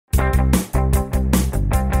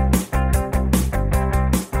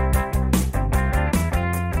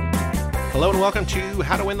welcome to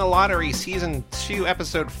How to Win the Lottery, Season 2,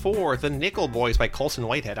 Episode 4, The Nickel Boys by Colson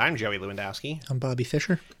Whitehead. I'm Joey Lewandowski. I'm Bobby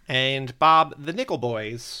Fisher. And Bob, The Nickel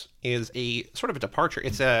Boys is a sort of a departure.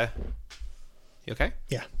 It's a... You okay?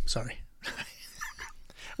 Yeah, sorry.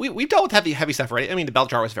 We've dealt with heavy stuff already. I mean, the bell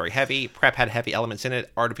jar was very heavy. Prep had heavy elements in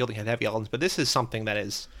it. Art of Fielding had heavy elements. But this is something that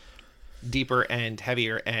is deeper and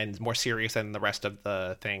heavier and more serious than the rest of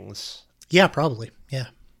the things. Yeah, probably. Yeah.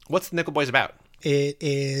 What's The Nickel Boys about? It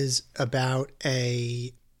is about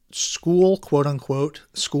a school, quote unquote,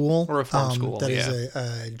 school. Or a reform school, that is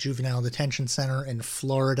a juvenile detention center in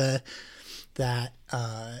Florida that...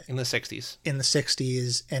 in the 60s. In the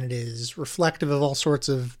 60s, and it is reflective of all sorts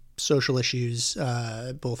of social issues,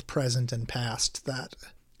 both present and past, that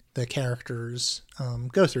the characters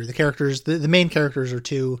go through. The characters, the main characters are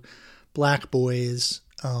two black boys,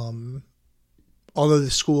 although the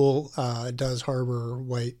school does harbor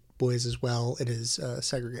white boys as well. It is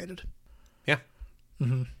segregated. Yeah.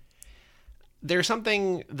 Mm-hmm. There's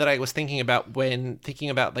something that I was thinking about when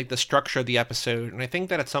thinking about like the structure of the episode, and I think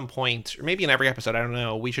that at some point, or maybe in every episode, I don't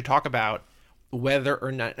know, we should talk about whether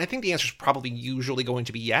or not, I think the answer is probably usually going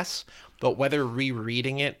to be yes, but whether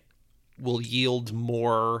rereading it will yield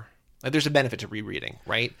more, like there's a benefit to rereading,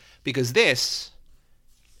 right? Because this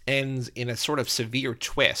ends in a sort of severe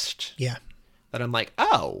twist. Yeah. That I'm like,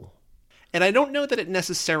 oh. And I don't know that it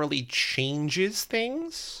necessarily changes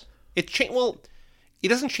things. It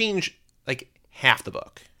doesn't change like half the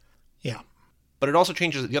book. Yeah. But it also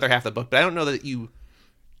changes the other half of the book. But I don't know that do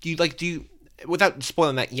you, without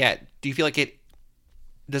spoiling that yet, do you feel like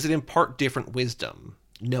does it impart different wisdom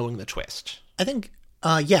knowing the twist? I think,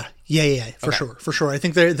 yeah, for sure. I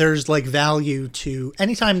think there's like value to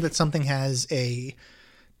anytime that something has a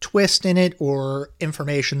twist in it or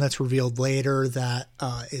information that's revealed later that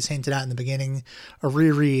is hinted at in the beginning. A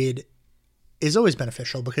reread is always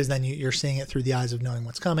beneficial because then you're seeing it through the eyes of knowing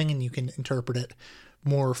what's coming and you can interpret it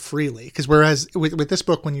more freely. Because whereas with this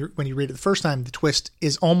book, when you read it the first time, the twist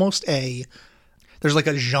is almost there's like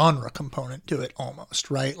a genre component to it almost,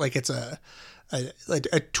 right? Like it's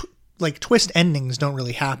like twist endings don't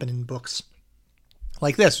really happen in books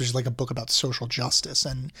like this, which is like a book about social justice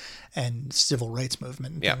and civil rights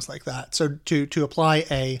movement and things like that. So to apply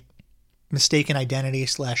a mistaken identity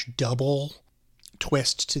 / double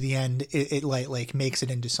twist to the end, it like makes it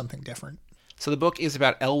into something different. So the book is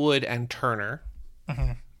about Elwood and Turner.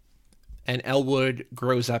 Mm-hmm. And Elwood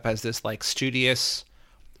grows up as this like studious,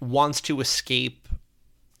 wants to escape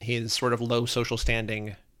his sort of low social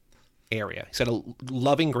standing area. He's got a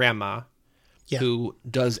loving grandma who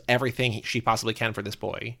does everything she possibly can for this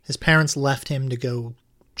boy. His parents left him to go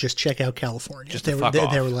just check out California. They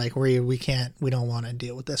were like, we don't want to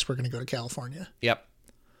deal with this. We're going to go to California. Yep.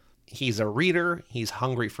 He's a reader. He's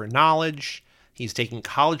hungry for knowledge. He's taking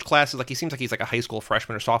college classes. Like he seems like he's like a high school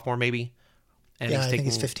freshman or sophomore maybe. And I think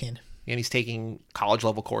he's 15. And he's taking college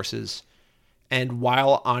level courses. And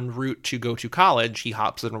while en route to go to college, he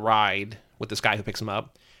hops in a ride with this guy who picks him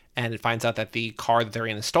up. And it finds out that the car that they're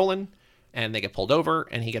in is stolen. And they get pulled over,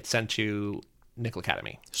 and he gets sent to Nickel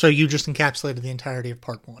Academy. So you just encapsulated the entirety of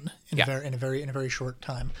part one in a very short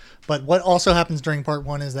time. But what also happens during part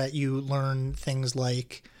one is that you learn things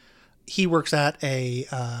like he works at a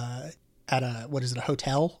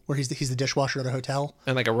hotel where he's the dishwasher at a hotel,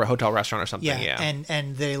 and like a hotel restaurant or something. Yeah.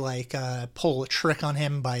 And they like pull a trick on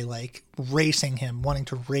him by like wanting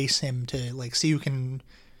to race him to like see who can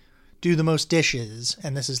do the most dishes,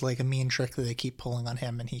 and this is like a mean trick that they keep pulling on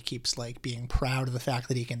him, and he keeps like being proud of the fact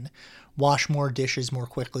that he can wash more dishes more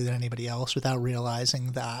quickly than anybody else without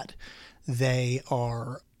realizing that they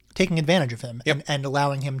are taking advantage of him and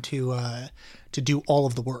allowing him to do all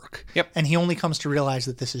of the work. Yep. And he only comes to realize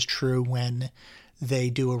that this is true when they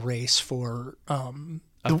do a race for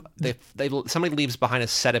somebody leaves behind a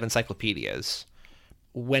set of encyclopedias.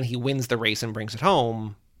 When he wins the race and brings it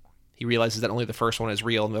home, he realizes that only the first one is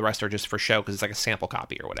real and the rest are just for show because it's like a sample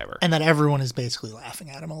copy or whatever. And that everyone is basically laughing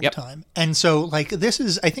at him all the time. And so like this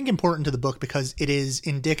is, I think, important to the book because it is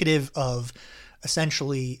indicative of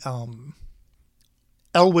essentially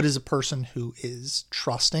Elwood is a person who is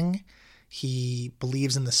trusting. He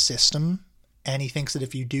believes in the system and he thinks that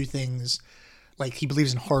if you do things like he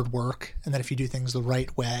believes in hard work and that if you do things the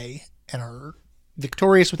right way and are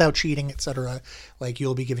victorious without cheating, etc., like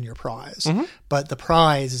you'll be given your prize. Mm-hmm. But the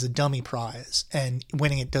prize is a dummy prize and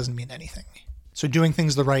winning it doesn't mean anything. So doing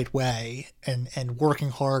things the right way and working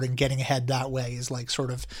hard and getting ahead that way is like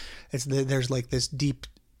sort of there's like this deep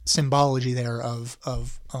symbology there of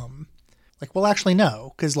like, well, actually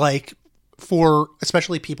no, because like for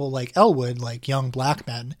especially people like Elwood, like young black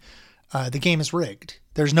men, the game is rigged.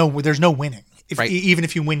 There's no winning. Even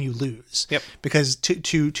if you win, you lose. Yep. Because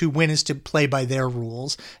to win is to play by their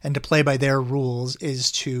rules, and to play by their rules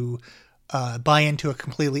is to buy into a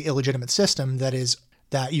completely illegitimate system that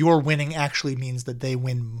your winning actually means that they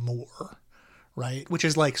win more, right? Which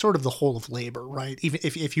is like sort of the whole of labor, right? Even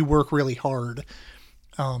if you work really hard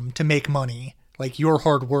to make money, like your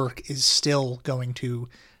hard work is still going to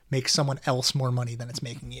make someone else more money than it's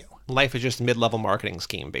making you. Life is just a mid-level marketing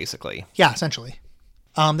scheme, basically. Yeah, essentially.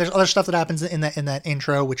 There's other stuff that happens in that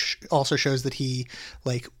intro, which also shows that he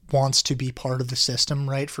like wants to be part of the system,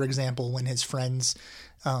 right? For example, when his friends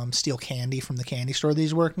steal candy from the candy store that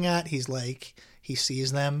he's working at, he's like, he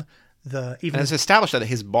sees them. And it's established that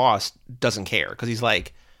his boss doesn't care because he's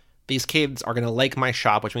like, these kids are going to like my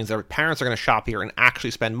shop, which means their parents are going to shop here and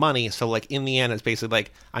actually spend money. So like in the end, it's basically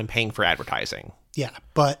like I'm paying for advertising. Yeah,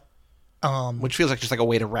 but which feels like just like a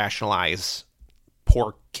way to rationalize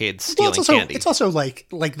poor kids stealing candy. It's also like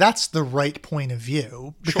that's the right point of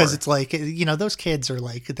view because It's like, those kids are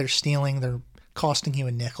like, they're stealing, they're costing you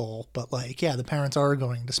a nickel, but like, yeah, the parents are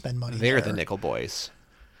going to spend money. They're the nickel boys.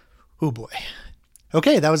 Oh boy.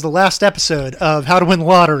 Okay, that was the last episode of How to Win the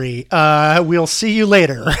Lottery. We'll see you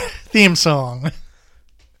later. Theme song.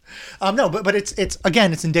 No, but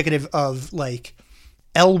it's indicative of like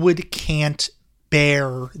Elwood can't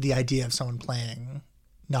bear the idea of someone playing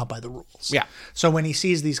not by the rules. Yeah. So when he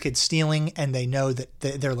sees these kids stealing and they know that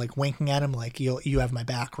they're like winking at him, like you have my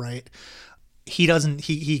back, right? He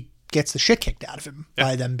gets the shit kicked out of him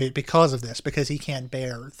by them because of this, because he can't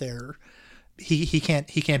bear their. He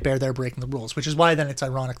can't bear their breaking the rules, which is why then it's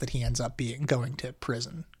ironic that he ends up going to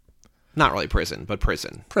prison. Not really prison, but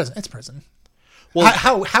prison. Prison. It's prison. Well,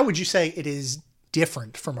 how would you say it is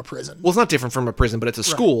different from a prison? Well, it's not different from a prison, but it's a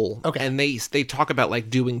school. Right. Okay. And they talk about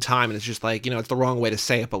like doing time, and it's just like, it's the wrong way to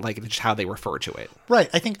say it, but like it's just how they refer to it.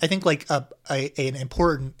 Right. I think like an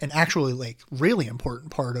important and actually like really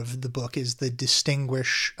important part of the book is the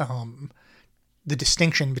distinction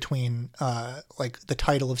between like the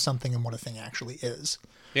title of something and what a thing actually is.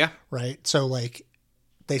 Yeah. Right. So like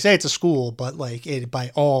they say it's a school, but like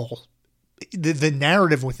the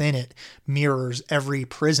narrative within it mirrors every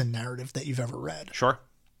prison narrative that you've ever read. Sure.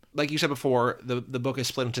 Like you said before, the book is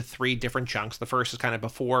split into 3 different chunks. The first is kind of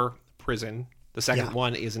before prison. The second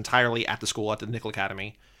one is entirely at the school, at the Nickel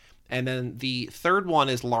Academy. And then the third one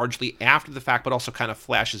is largely after the fact, but also kind of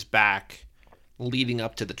flashes back leading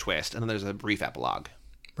up to the twist. And then there's a brief epilogue.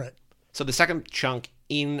 Right. So the second chunk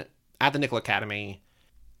at the Nickel Academy,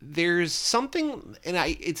 there's something,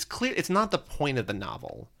 and it's clear it's not the point of the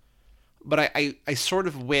novel. But I sort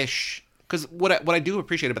of wish, because what I do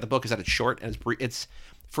appreciate about the book is that it's short and it's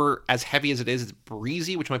for as heavy as it is, it's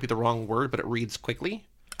breezy, which might be the wrong word, but it reads quickly.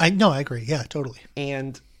 I agree. Yeah, totally.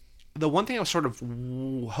 And the one thing I was sort of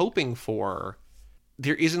hoping for,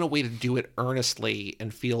 there isn't a way to do it earnestly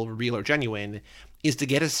and feel real or genuine, is to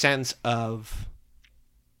get a sense of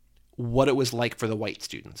what it was like for the white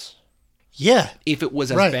students. Yeah. If it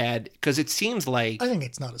was as bad, because it seems like... I think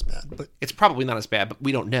it's not as bad, but... It's probably not as bad, but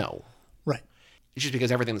we don't know. Right. It's just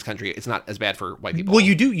because everything in this country, it's not as bad for white people. Well,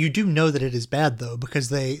 you do know that it is bad, though, because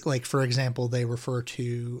they, like, for example, they refer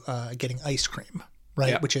to getting ice cream,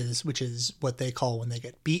 right? Yep. Which is what they call when they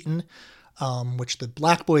get beaten, which the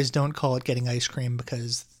black boys don't call it getting ice cream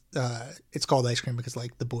because it's called ice cream because,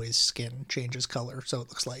 like, the boy's skin changes color, so it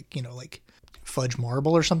looks like, like fudge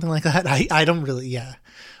marble or something like that. I don't really, yeah.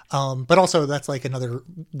 But also that's like another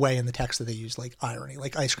way in the text that they use like irony,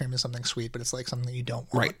 like ice cream is something sweet, but it's like something that you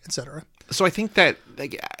don't want, etc. So I think that,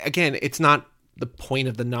 like, again, it's not the point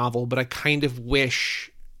of the novel, but I kind of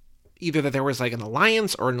wish either that there was like an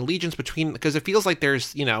alliance or an allegiance between, because it feels like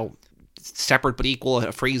there's, separate but equal,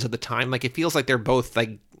 a phrase of the time. Like it feels like they're both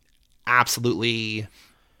like absolutely,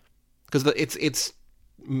 because it's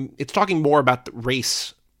talking more about the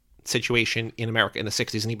race situation in America in the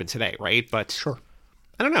 60s and even today, right? But sure.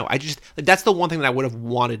 I don't know. That's the one thing that I would have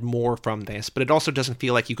wanted more from this, but it also doesn't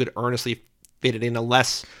feel like you could earnestly fit it in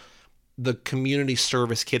unless the community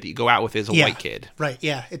service kid that you go out with is a white kid. Right.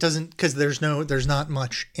 Yeah. It doesn't, because there's not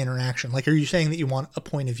much interaction. Like, are you saying that you want a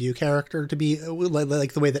point of view character to be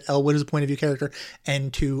like the way that Elwood is a point of view character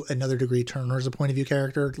and to another degree Turner is a point of view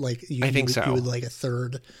character? Like I think so. You would like a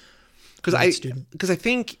third student. Because I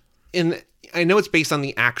think I know it's based on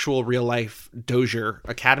the actual real life Dozier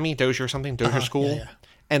Academy, Dozier School. Yeah.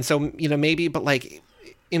 And so, maybe, but like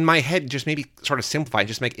in my head, just maybe sort of simplify,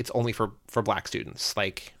 just make it's only for black students.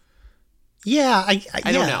 Like, yeah,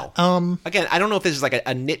 I don't know. Again, I don't know if this is like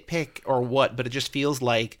a nitpick or what, but it just feels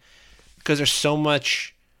like because there's so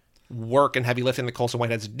much work and heavy lifting that Colson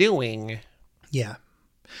Whitehead's doing. Yeah.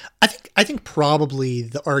 I think probably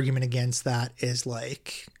the argument against that is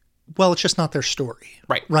like, Well, it's just not their story.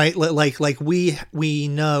 Right. Right? Like we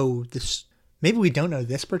know this, maybe we don't know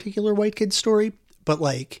this particular white kid's story, but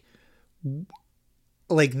like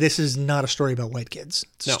this is not a story about white kids.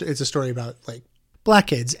 It's a story about like black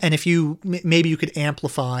kids. And if you, maybe you could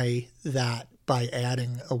amplify that by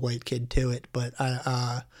adding a white kid to it, but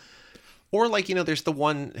or like, you know, there's the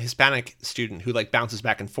one Hispanic student who like bounces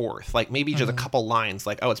back and forth, like maybe just a couple lines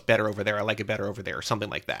like, oh, it's better over there, I like it better over there, or something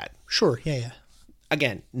like that. Sure. Yeah.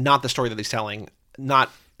 Again, not the story that he's telling, not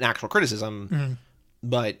an actual criticism,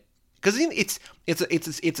 but because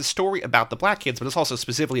it's a story about the black kids, but it's also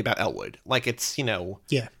specifically about Elwood. Like, it's, you know,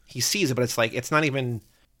 he sees it, but it's like, it's not even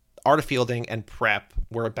Art Fielding and Prep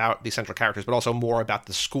were about the central characters, but also more about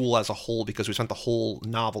the school as a whole, because we spent the whole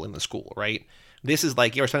novel in the school, right? This is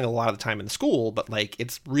like, you're spending a lot of the time in the school, but like,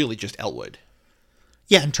 it's really just Elwood.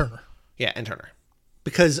 Yeah, and Turner. Yeah, and Turner.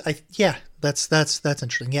 Because that's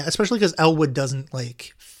interesting. Yeah, especially because Elwood doesn't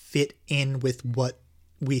like fit in with what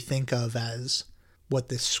we think of as what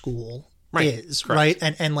this school is, right?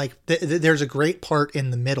 And like there's a great part in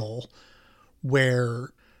the middle where,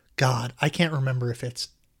 God, I can't remember if it's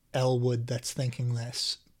Elwood that's thinking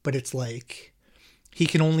this, but it's like he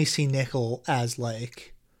can only see Nickel as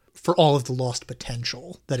like, for all of the lost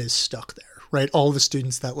potential that is stuck there, right? All the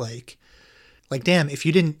students that like damn, if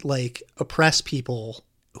you didn't like oppress people,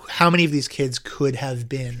 how many of these kids could have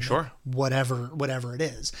been whatever it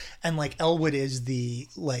is? And like Elwood is the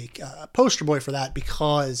like poster boy for that,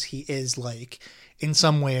 because he is like in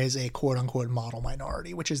some ways a quote unquote model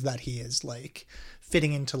minority, which is that he is like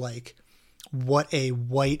fitting into like what a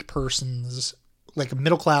white person's, like a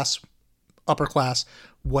middle class, upper class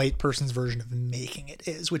white person's version of making it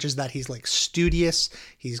is, which is that he's like studious,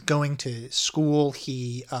 he's going to school,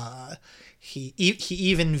 he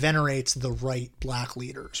even venerates the right black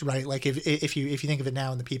leaders, right? Like if you think of it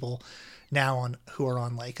now, and the people now on who are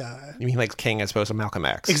on like you mean like King as opposed to Malcolm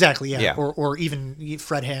X? Exactly, yeah. Or even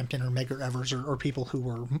Fred Hampton or Medgar Evers, or people who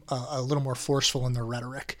were a little more forceful in their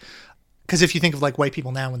rhetoric. Because if you think of like white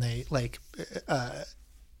people now, when they like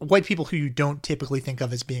white people who you don't typically think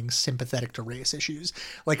of as being sympathetic to race issues,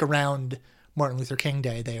 like around Martin Luther King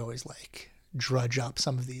Day, they always like drudge up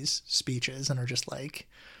some of these speeches and are just like,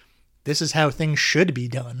 this is how things should be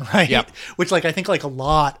done, right? Yep. Which like I think like a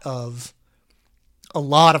lot of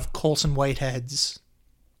Colson Whitehead's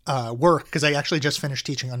work, because I actually just finished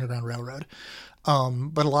teaching Underground Railroad,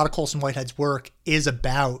 but a lot of Colson Whitehead's work is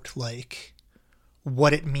about like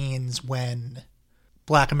what it means when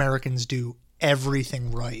Black Americans do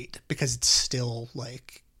everything right, because it still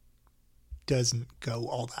like doesn't go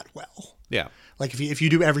all that well. Yeah. Like if you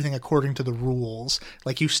do everything according to the rules,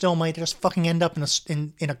 like you still might just fucking end up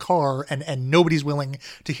in a car and nobody's willing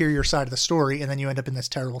to hear your side of the story, and then you end up in this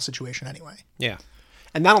terrible situation anyway. Yeah.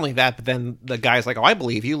 And not only that, but then the guy's like, oh, I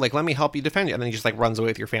believe you. Like, let me help you defend you. And then he just like runs away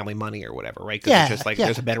with your family money or whatever, right? Because it's just like,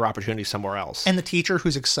 there's a better opportunity somewhere else. And the teacher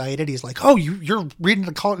who's excited, he's like, oh, you're reading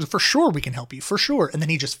the college. For sure we can help you. For sure. And then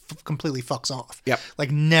he just completely fucks off. Yep.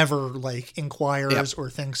 Like never like inquires or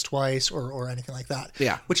thinks twice or anything like that.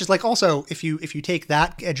 Yeah. Which is like also, if you take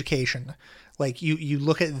that education, like you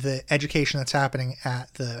look at the education that's happening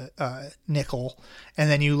at the Nickel, and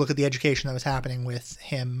then you look at the education that was happening with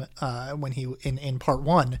him when he in part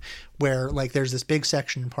one, where like there's this big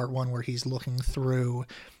section in part one where he's looking through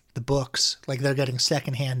the books, like they're getting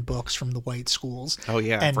secondhand books from the white schools. Oh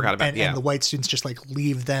yeah, I forgot about that. And the white students just like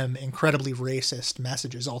leave them incredibly racist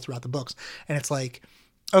messages all throughout the books, and it's like,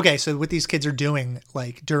 okay, so what these kids are doing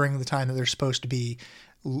like during the time that they're supposed to be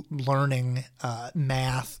learning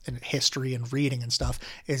math and history and reading and stuff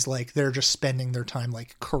is like they're just spending their time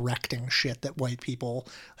like correcting shit that white people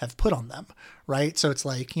have put on them, right? So it's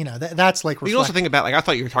like, you know, that's like you also think about like, I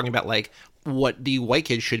thought you were talking about like what the white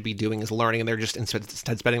kids should be doing is learning, and they're just instead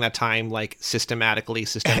spending that time like systemically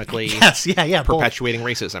perpetuating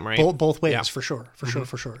racism, right? Both ways, for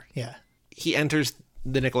sure. Yeah, he enters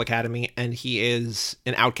the Nickel Academy, and he is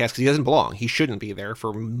an outcast because he doesn't belong. He shouldn't be there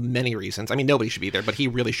for many reasons. I mean, nobody should be there, but he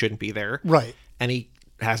really shouldn't be there. Right. And he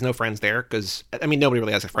has no friends there because, I mean, nobody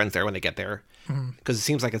really has friends there when they get there, because it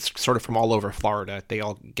seems like it's sort of from all over Florida. They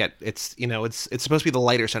all get, it's, you know, it's supposed to be the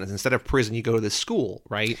lighter sentence. Instead of prison, you go to this school,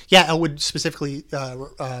 right? Yeah, Elwood specifically,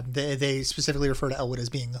 they specifically refer to Elwood as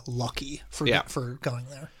being lucky for going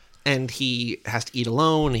there. And he has to eat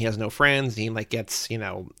alone. He has no friends. He like gets, you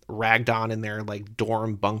know, ragged on in their like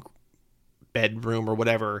dorm bunk bedroom or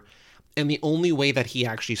whatever. And the only way that he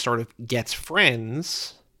actually sort of gets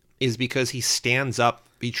friends is because he stands up.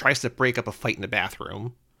 He tries to break up a fight in the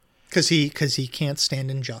bathroom. Because he can't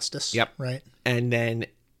stand injustice. Yep. Right. And then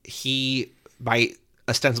he, by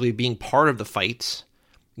ostensibly being part of the fight,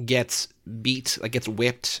 gets beat, like gets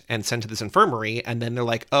whipped and sent to this infirmary, and then they're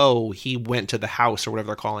like, oh, he went to the house or whatever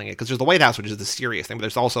they're calling it, because there's the White House, which is the serious thing, but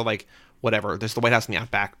there's also like whatever, there's the White House in the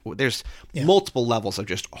outback, there's multiple levels of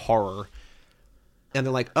just horror, and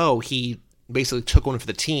they're like, oh, he basically took one for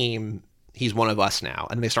the team, he's one of us now,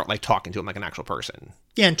 and they start like talking to him like an actual person.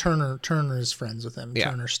 Yeah, and Turner is friends with him.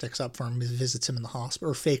 Yeah. Turner sticks up for him, visits him in the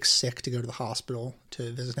hospital, or fakes sick to go to the hospital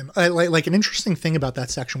to visit him. Like an interesting thing about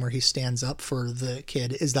that section where he stands up for the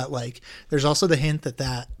kid is that like there's also the hint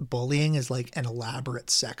that bullying is like an elaborate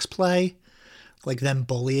sex play. Like them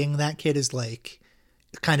bullying that kid is like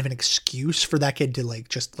kind of an excuse for that kid to like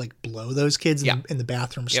just like blow those kids in the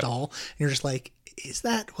bathroom stall. And you're just like, is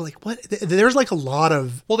that like what? There's like a lot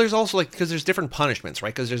of. Well, there's also like, because there's different punishments,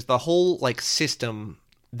 right? Because there's the whole like system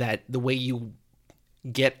that the way you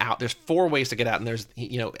get out, there's 4 ways to get out, and there's,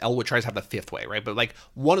 you know, Elwood tries to have the 5th way, right? But like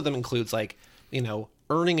one of them includes like, you know,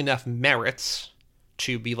 earning enough merits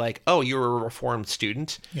to be like, oh, you're a reformed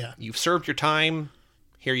student. Yeah. You've served your time.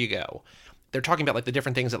 Here you go. They're talking about like the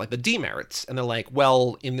different things that like the demerits, and they're like,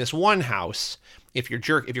 well, in this one house, if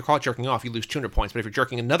you're caught jerking off, you lose 200 points, but if you're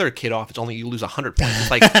jerking another kid off, it's only you lose 100 points.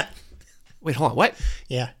 It's like, wait, hold on, what?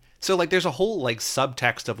 Yeah. So like, there's a whole like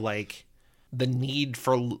subtext of like the need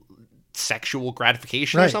for sexual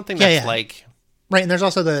gratification or something. That's like, right. And there's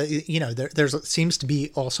also the, you know, there's seems to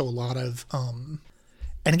be also a lot of, and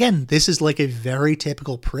again, this is like a very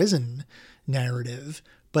typical prison narrative,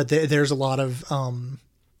 but there's a lot of,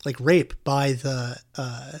 like rape by the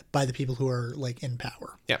people who are like in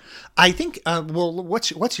power. Yeah. I think, well,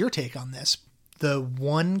 what's your take on this? The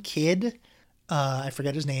one kid, I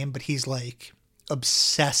forget his name, but he's like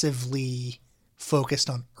obsessively focused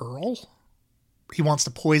on Earl. He wants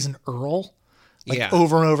to poison Earl like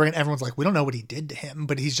over and over again. Everyone's like, we don't know what he did to him,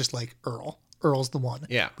 but he's just like, Earl's the one.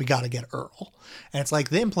 Yeah. We got to get Earl. And it's like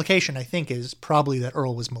the implication, I think, is probably that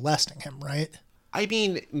Earl was molesting him, right? I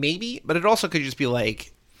mean, maybe, but it also could just be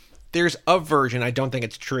like, there's a version, I don't think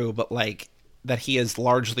it's true, but like that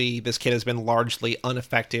this kid has been largely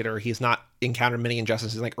unaffected, or he's not encountered many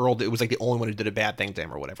injustices. Like Earl, it was like the only one who did a bad thing to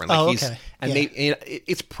him or whatever. And like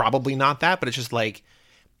it's probably not that, but it's just like,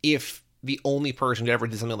 if the only person who ever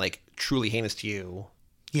did something like truly heinous to you,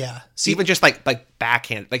 even just like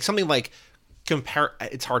backhand, like something like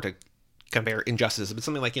it's hard to compare injustices, but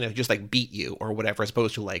something like, you know, just like beat you or whatever, as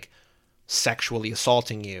opposed to like sexually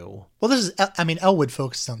assaulting you. Well, this is, I mean, Elwood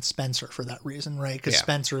focuses on Spencer for that reason, right? Because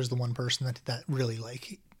Spencer is the one person that really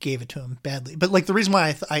like gave it to him badly. But like the reason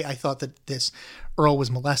why I thought that this Earl was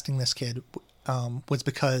molesting this kid was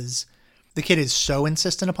because the kid is so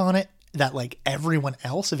insistent upon it that like everyone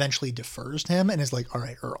else eventually defers to him and is like, all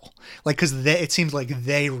right, Earl. Like, because it seems like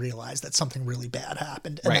they realize that something really bad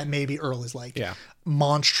happened, and that maybe Earl is like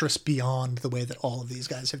monstrous beyond the way that all of these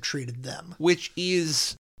guys have treated them. Which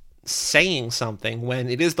is saying something when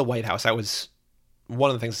it is the White House. That was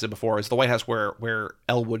one of the things I said before, is the White House where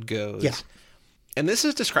Elwood goes. Yeah. And this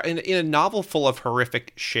is described in a novel full of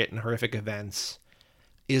horrific shit and horrific events,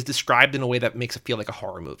 is described in a way that makes it feel like a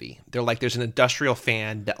horror movie. They're like, there's an industrial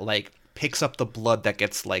fan that like picks up the blood that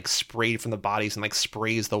gets like sprayed from the bodies and like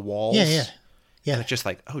sprays the walls. Yeah. And it's just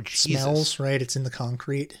like, oh, Jesus. Smells, right? It's in the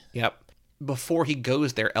concrete. Yep. Before he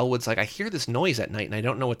goes there, Elwood's like, I hear this noise at night and I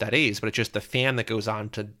don't know what that is, but it's just the fan that goes on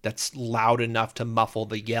that's loud enough to muffle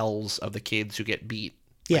the yells of the kids who get beat.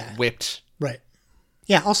 Like, whipped. Right.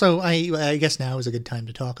 Yeah. Also, I guess now is a good time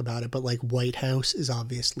to talk about it, but like White House is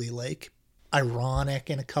obviously like ironic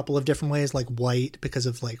in a couple of different ways, like white because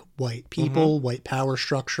of like white people, white power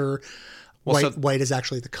structure. White is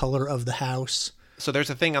actually the color of the house. So there's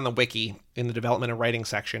a thing on the wiki in the development and writing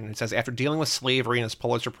section. It says, after dealing with slavery in his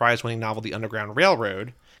Pulitzer Prize winning novel, The Underground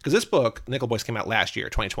Railroad, because this book, Nickel Boys, came out last year,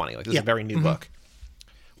 2020. Like, this is a very new book.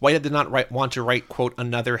 Whitehead did not want to write, quote,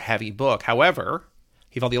 another heavy book. However,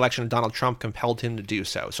 he felt the election of Donald Trump compelled him to do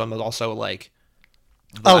so. So I'm also like,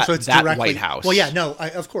 so it's that directly, White House. Well, yeah, no,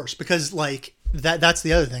 of course, because like that's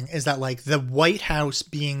the other thing, is that like the White House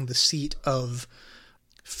being the seat of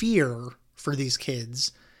fear for these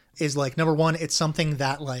kids is like, number one, it's something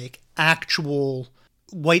that like actual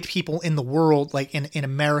white people in the world, like in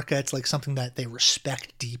America, it's like something that they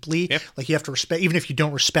respect deeply. Yep. Like you have to respect, even if you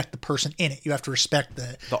don't respect the person in it, you have to respect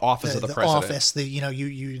the office of the president. Office,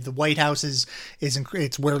 the White House is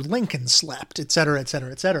it's where Lincoln slept, et cetera, et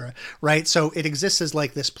cetera, et cetera. Right. So it exists as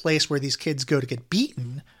like this place where these kids go to get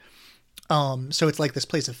beaten. So it's like this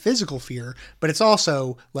place of physical fear, but it's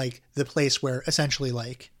also like the place where essentially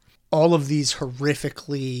like all of these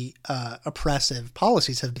horrifically oppressive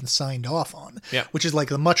policies have been signed off on, which is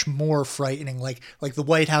like a much more frightening, like the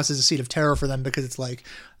White House is a seat of terror for them, because it's like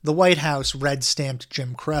the White House red stamped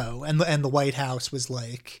Jim Crow, and the White House was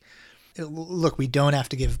like, look, we don't have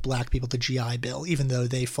to give black people the GI Bill, even though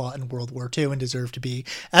they fought in World War II and deserve to be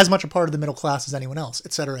as much a part of the middle class as anyone else,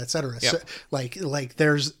 et cetera, et cetera. Yep. So, like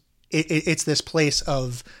there's it's this place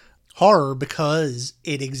of horror because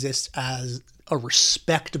it exists as a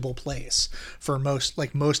respectable place for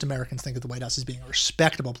most Americans think of the White House as being a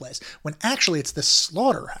respectable place, when actually it's the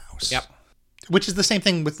slaughterhouse. Yep. Which is the same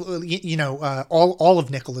thing with, all of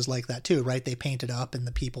Nickel is like that too, right? They paint it up and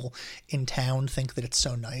the people in town think that it's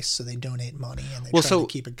so nice, so they donate money and they try to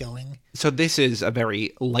keep it going. So this is a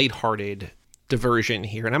very lighthearted diversion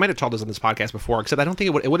here. And I might have told this on this podcast before, except I don't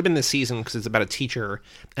think it would have been this season because it's about a teacher.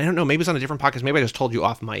 I don't know, maybe it's on a different podcast. Maybe I just told you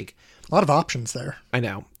off mic. A lot of options there. I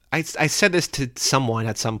know. I said this to someone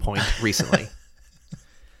at some point recently.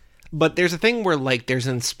 But there's a thing where like there's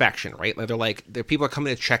an inspection, right? Like people are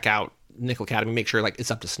coming to check out Nickel Academy, make sure like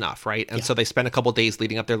it's up to snuff, right? And so they spend a couple of days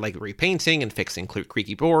leading up there like repainting and fixing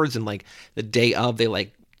creaky boards, and like the day of they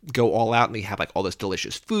like go all out and they have like all this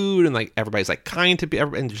delicious food, and like everybody's like kind to be,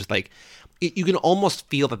 and just like you can almost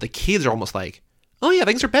feel that the kids are almost like, oh yeah,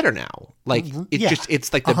 things are better now. Like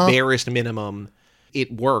it's like the barest minimum. It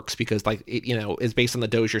works because like it, is based on the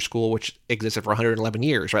Dozier School, which existed for 111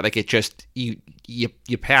 years, right? Like it just you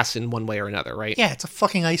pass in one way or another, right? Yeah, it's a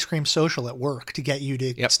fucking ice cream social at work to get you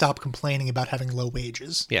to stop complaining about having low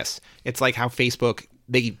wages. Yes, it's like how Facebook,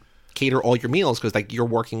 they cater all your meals because like you're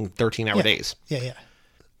working 13-hour days. Yeah.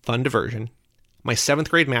 Fun diversion. My 7th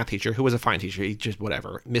grade math teacher, who was a fine teacher, he just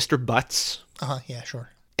whatever, Mr. Butts. Yeah,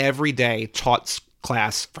 sure. Every day taught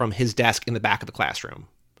class from his desk in the back of the classroom.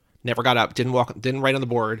 Never got up, didn't write on the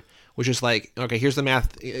board. Was just like, okay, here's the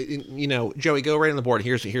math. Joey, go right on the board.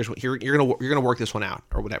 Here's what you're gonna work this one out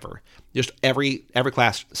or whatever. Just every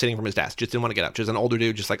class sitting from his desk. Just didn't want to get up. Just an older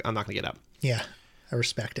dude. Just like, I'm not gonna get up. Yeah, I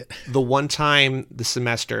respect it. The one time the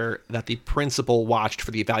semester that the principal watched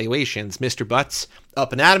for the evaluations, Mr. Butts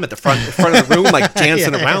up and at him at the front of the room, like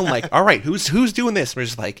dancing around, like, all right, who's doing this? And we're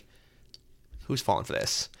just like, who's falling for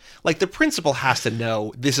this? Like, the principal has to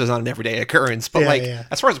know this is not an everyday occurrence, but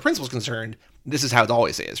as far as the principal's concerned, this is how it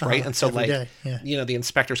always is, right? And so, like, the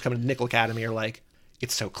inspectors coming to Nickel Academy are like,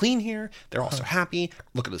 it's so clean here. They're all so happy.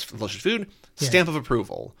 Look at this delicious food. Stamp of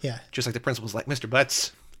approval. Yeah. Just like the principal's like, Mr.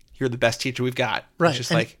 Butts, you're the best teacher we've got. Right. It's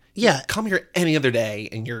just like, come here any other day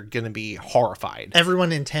and you're going to be horrified.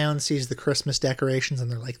 Everyone in town sees the Christmas decorations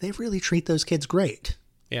and they're like, they really treat those kids great.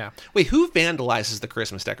 Yeah. Wait, who vandalizes the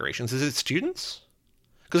Christmas decorations? Is it students?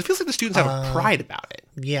 Because it feels like the students have a pride about it.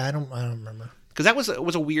 Yeah, I don't remember. Because that was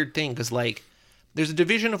a weird thing. Because like, there's a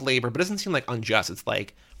division of labor, but it doesn't seem like unjust. It's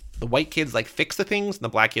like the white kids like fix the things, and the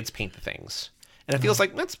black kids paint the things. And it feels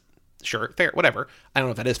like that's sure fair, whatever. I don't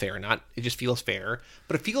know if that is fair or not. It just feels fair.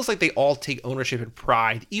 But it feels like they all take ownership and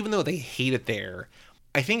pride, even though they hate it there.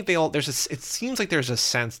 I think it seems like there's a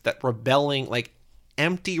sense that rebelling, like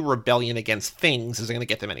empty rebellion against things, isn't going to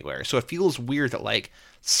get them anywhere. So it feels weird that like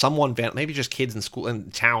someone maybe just kids in school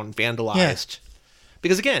in town vandalized,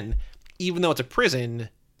 because again, even though it's a prison,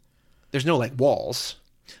 there's no like walls,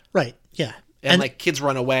 right? Yeah, and like kids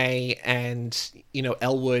run away, and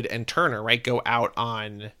Elwood and Turner go out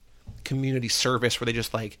on community service where they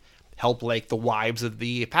just like help like the wives of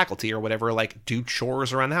the faculty or whatever like do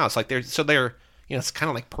chores around the house. Like they're it's kind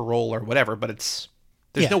of like parole or whatever, but it's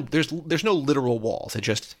there's no literal walls. It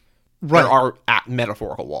just there are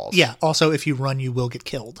metaphorical walls. Yeah. Also, if you run, you will get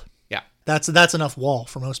killed. Yeah. That's enough wall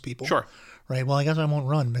for most people. Sure. Right. Well, I guess I won't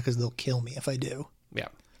run because they'll kill me if I do. Yeah.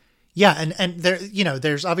 Yeah, and there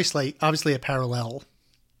there's obviously a parallel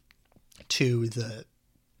to the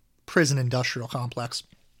prison industrial complex.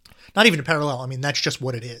 Not even a parallel. I mean, that's just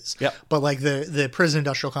what it is. Yeah. But like the prison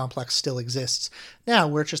industrial complex still exists now,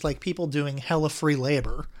 where it's just like people doing hella free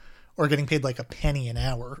labor or getting paid like a penny an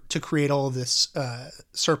hour to create all of this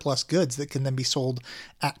surplus goods that can then be sold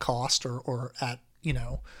at cost or at,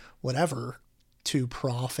 whatever to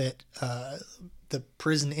profit the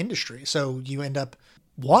prison industry. So you end up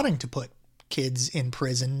wanting to put kids in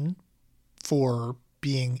prison for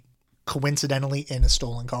being coincidentally in a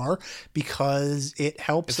stolen car because it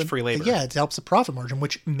helps. It's free labor. Yeah, it helps the profit margin,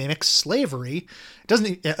 which mimics slavery.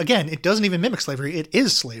 It doesn't even mimic slavery. It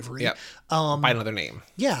is slavery. Yeah. By another name.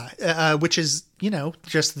 Yeah, which is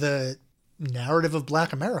just the narrative of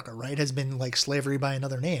Black America, right, has been like slavery by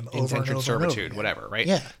another name over and over indentured and servitude, over whatever, right?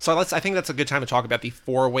 Yeah. So I think that's a good time to talk about the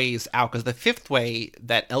 4 ways out, because the 5th way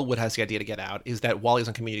that Elwood has the idea to get out is that while he's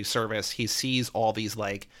in community service, he sees all these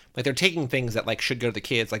like they're taking things that like should go to the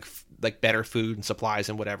kids, like better food and supplies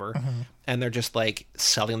and whatever, and they're just like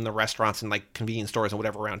selling them in the restaurants and like convenience stores and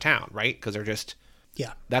whatever around town, right? Because they're just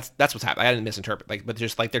that's what's happening. I didn't misinterpret, like, but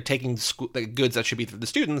just like they're taking like goods that should be for the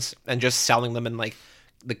students and just selling them, and like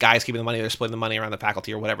the guys keeping the money, they're splitting the money around the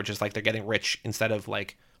faculty or whatever, just like they're getting rich instead of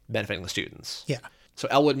like benefiting the students. Yeah. So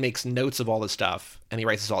Elwood makes notes of all this stuff and he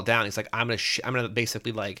writes this all down. He's like, I'm gonna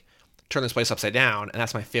basically like turn this place upside down, and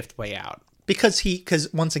that's my 5th way out. Because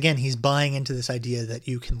once again he's buying into this idea that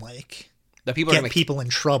you can like That people get people in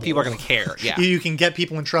trouble. People are going to care. Yeah. You can get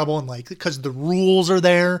people in trouble, and like, because the rules are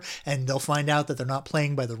there, and they'll find out that they're not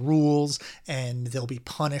playing by the rules, and they'll be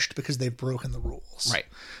punished because they've broken the rules. Right.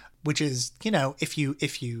 Which is, if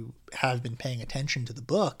you have been paying attention to the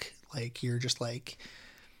book, like, you're just like,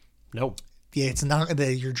 no. Yeah, it's not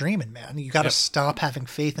that you're dreaming, man. You got to stop having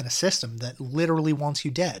faith in a system that literally wants you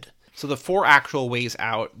dead. So the 4 actual ways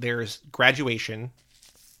out, there's graduation.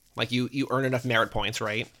 Like you earn enough merit points,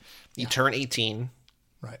 right? You turn 18.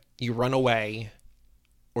 Right. You run away,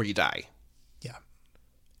 or you die. Yeah.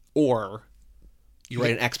 Or you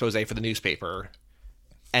write an expose for the newspaper,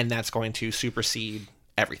 and that's going to supersede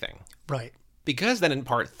everything. Right. Because then in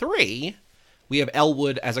part 3, we have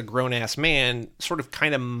Elwood as a grown-ass man, sort of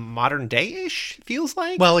kind of modern day-ish, feels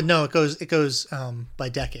like. Well, no, it goes by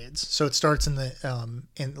decades. So it starts in the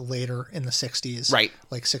later in the 60s. Right.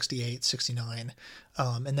 Like 68, 69.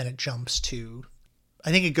 And then it jumps to,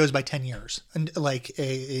 I think it goes by 10 years, and like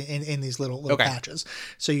in these little patches.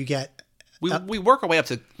 So you get we work our way up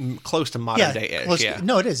to close to modern day-ish. Yeah.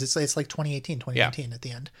 No, it is. It's like 2018 at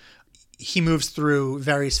the end. He moves through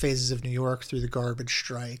various phases of New York, through the garbage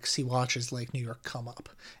strikes. He watches like New York come up,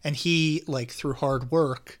 and he, like, through hard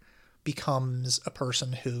work, becomes a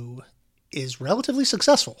person who is relatively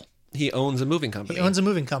successful. He owns a moving company.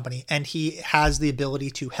 And he has the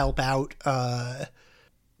ability to help out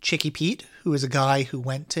Chicky Pete, who is a guy who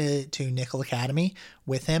went to Nickel Academy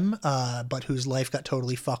with him, but whose life got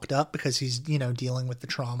totally fucked up because he's, dealing with the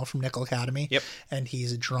trauma from Nickel Academy. Yep. And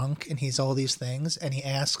he's a drunk, and he's all these things. And he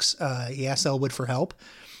asks Elwood for help,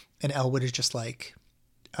 and Elwood is just like,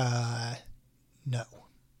 no.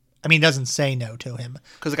 I mean, he doesn't say no to him.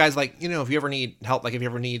 Because the guy's like, if you ever need help, like if you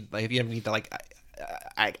ever need to, like,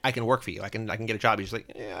 I can work for you. I can get a job. He's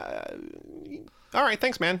like, yeah, all right,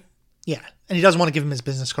 thanks, man. Yeah, and he doesn't want to give him his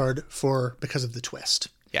business card because of the twist.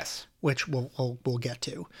 Yes, which we'll get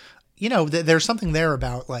to. There's something there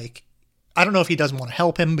about, like, I don't know if he doesn't want to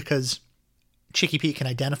help him because Chicky Pete can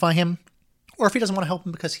identify him, or if he doesn't want to help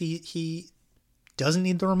him because he doesn't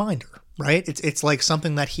need the reminder. Right? It's like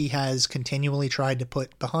something that he has continually tried to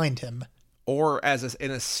put behind him, or in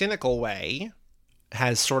a cynical way,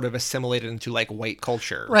 has sort of assimilated into like white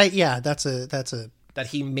culture. Right? Yeah, that's a that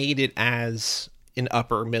he made it as an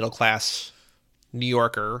upper middle class New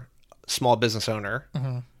Yorker, small business owner,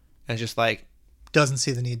 and just like doesn't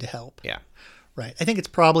see the need to help. Yeah. Right. I think it's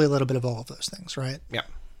probably a little bit of all of those things, right? Yeah.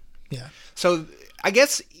 Yeah. So I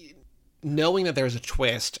guess knowing that there's a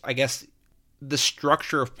twist, I guess the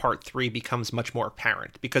structure of part 3 becomes much more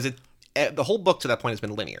apparent, because the whole book to that point has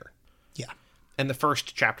been linear. Yeah. And the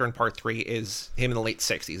first chapter in part 3 is him in the late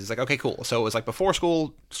 60s. It's like, okay, cool. So it was like before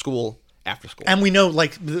school, after school. And we know,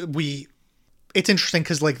 like, it's interesting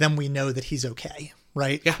because, like, then we know that he's okay,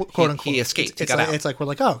 right? Yeah, quote unquote. He escaped. It's like we're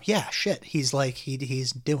like, oh yeah, shit. He's like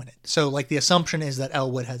he's doing it. So, like, the assumption is that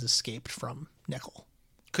Elwood has escaped from Nickel.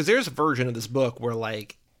 Because there's a version of this book where,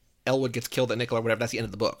 like, Elwood gets killed at Nickel or whatever. That's the end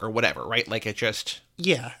of the book or whatever, right? Like, it just...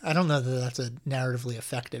 Yeah, I don't know that that's a narratively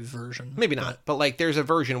effective version. Maybe not. But like, there's a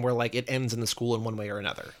version where, like, it ends in the school in one way or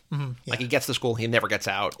another. Mm-hmm, yeah. Like, he gets to school, he never gets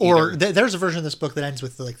out. Or there's a version of this book that ends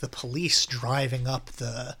with, like, the police driving up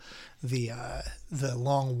the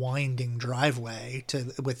long winding driveway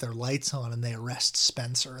with their lights on, and they arrest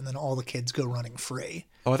Spencer, and then all the kids go running free.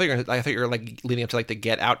 Oh, I thought you were like leading up to like the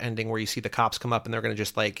Get Out ending, where you see the cops come up and they're going to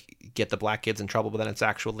just like get the black kids in trouble, but then it's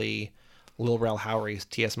actually Lil Rel Howery's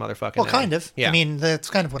T.S. motherfucking. Well, kind of. Yeah. I mean, that's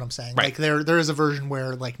kind of what I'm saying. Right. Like, there is a version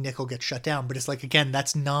where, like, Nickel gets shut down, but it's like, again,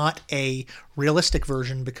 that's not a realistic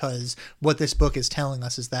version, because what this book is telling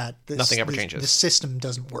us is that nothing ever changes. The system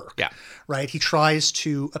doesn't work. Yeah. Right? He tries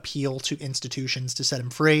to appeal to institutions to set him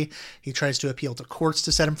free. He tries to appeal to courts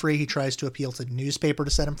to set him free. He tries to appeal to the newspaper to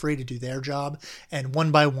set him free, to do their job. And one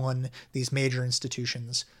by one, these major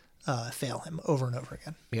institutions fail him over and over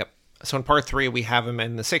again. Yep. So in part 3, we have him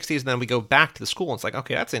in the 60s, and then we go back to the school, and it's like,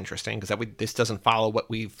 okay, that's interesting, because this doesn't follow what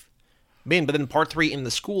we've But then part 3 in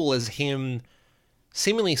the school is him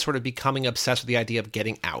seemingly sort of becoming obsessed with the idea of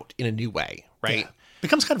getting out in a new way, right? Yeah.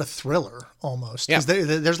 Becomes kind of a thriller almost. Yeah.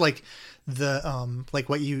 Because there's like the like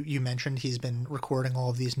what you mentioned, he's been recording all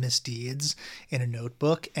of these misdeeds in a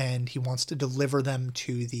notebook, and he wants to deliver them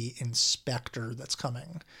to the inspector that's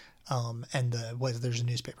coming. And there's a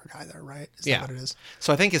newspaper guy there, right? Is that what it is?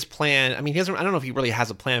 So I think his plan, I mean, I don't know if he really has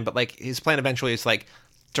a plan, but like his plan eventually is like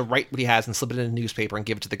to write what he has and slip it in a newspaper and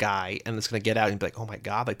give it to the guy, and it's going to get out and be like, oh my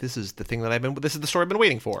God, like this is the thing that this is the story I've been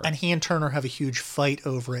waiting for. And he and Turner have a huge fight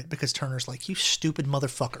over it because Turner's like, you stupid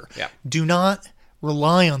motherfucker. Yeah. Do not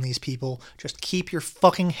rely on these people. Just keep your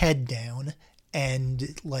fucking head down,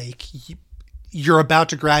 and like you're about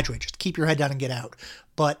to graduate. Just keep your head down and get out.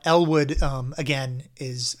 But Elwood, again,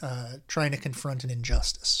 is trying to confront an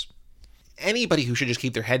injustice. Anybody who should just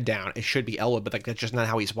keep their head down, it should be Elwood, but like that's just not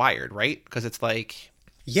how he's wired, right? Because it's like...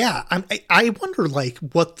 Yeah, I wonder, like,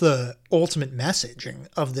 what the ultimate messaging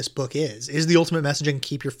of this book is. Is the ultimate messaging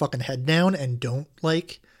keep your fucking head down and don't,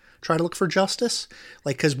 like, try to look for justice?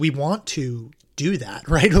 Like, because we want to do that,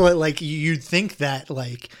 right? Like, you'd think that,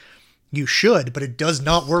 like, you should, but it does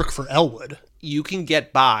not work for Elwood. You can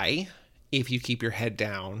get by if you keep your head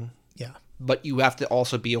down. Yeah. But you have to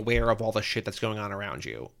also be aware of all the shit that's going on around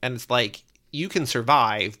you. And it's like, you can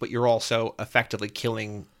survive, but you're also effectively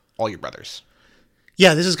killing all your brothers.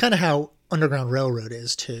 Yeah, this is kind of how Underground Railroad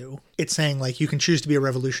is, too. It's saying, like, you can choose to be a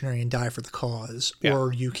revolutionary and die for the cause,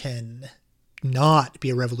 or you can not be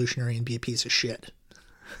a revolutionary and be a piece of shit.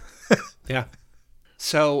 Yeah.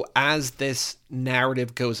 So as this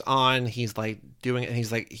narrative goes on, he's, like, doing it, and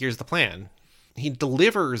he's like, here's the plan. He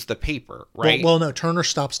delivers the paper, right? Well, no, Turner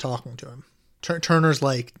stops talking to him. Turner's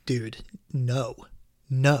like, dude, no.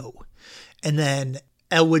 And then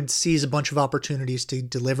Elwood sees a bunch of opportunities to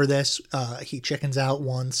deliver this. He chickens out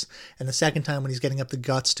once. And the second time when he's getting up the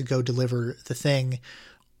guts to go deliver the thing,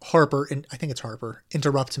 Harper, and I think it's Harper,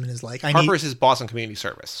 interrupts him and is like... Harper's his boss in community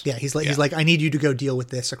service. Yeah, he's like, I need you to go deal with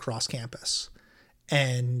this across campus.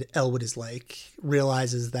 And Elwood is like,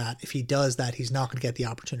 realizes that if he does that, he's not going to get the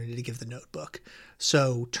opportunity to give the notebook.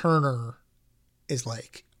 So Turner is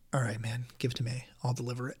like, all right, man, give it to me. I'll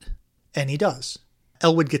deliver it. And he does.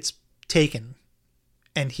 Elwood gets taken,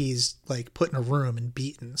 and he's like put in a room and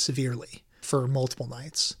beaten severely for multiple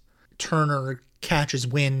nights. Turner catches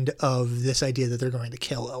wind of this idea that they're going to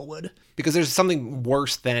kill Elwood. Because there's something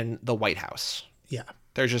worse than the White House. Yeah.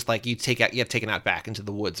 They're just like, you get taken out back into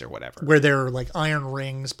the woods or whatever. Where there are like iron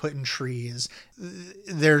rings put in trees.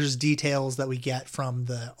 There's details that we get from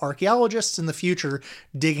the archaeologists in the future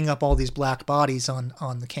digging up all these black bodies on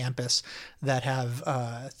the campus that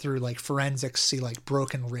have, through like forensics, see like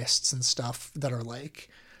broken wrists and stuff that are like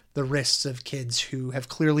the wrists of kids who have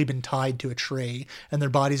clearly been tied to a tree, and their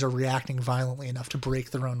bodies are reacting violently enough to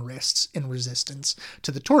break their own wrists in resistance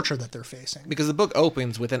to the torture that they're facing. Because the book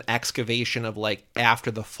opens with an excavation of like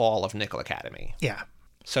after the fall of Nickel Academy. Yeah.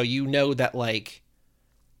 So you know that like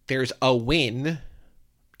there's a win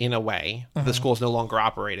in a way. Mm-hmm. The school's no longer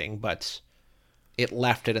operating, but it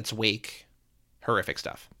left in its wake horrific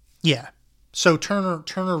stuff. Yeah. So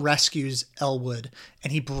Turner rescues Elwood,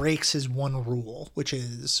 and he breaks his one rule, which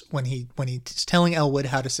is when he's telling Elwood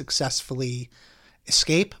how to successfully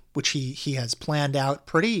escape, which he has planned out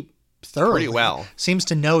pretty thoroughly. Pretty well. Seems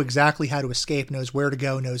to know exactly how to escape, knows where to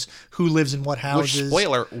go, knows who lives in what houses. Which,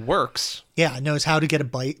 spoiler, works. Yeah, knows how to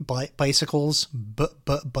get bicycles.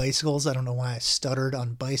 Bicycles. I don't know why I stuttered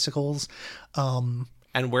on bicycles. And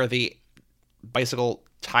where the bicycle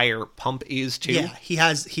tire pump is too. Yeah, he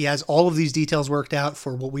has all of these details worked out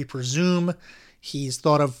for what we presume he's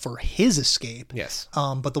thought of for his escape. Yes.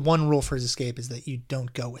 But the one rule for his escape is that you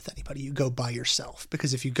don't go with anybody. You go by yourself,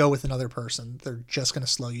 because if you go with another person, they're just going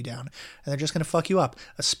to slow you down and they're just going to fuck you up.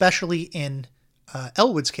 Especially in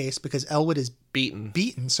Elwood's case, because Elwood is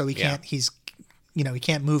beaten, so he can't. He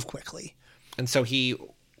can't move quickly. And so he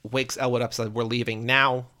wakes Elwood up, says, "We're leaving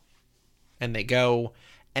now," and they go.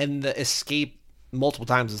 And the escape multiple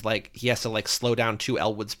times is like he has to like slow down to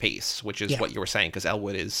Elwood's pace, which is what you were saying, because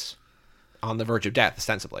Elwood is on the verge of death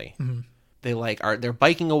ostensibly. Mm-hmm. They're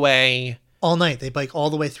biking away all night. They bike all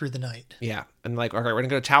the way through the night. Yeah, and like, okay, we're gonna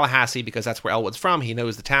go to Tallahassee because that's where Elwood's from. He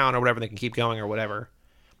knows the town or whatever. They can keep going or whatever.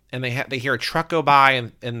 And they hear a truck go by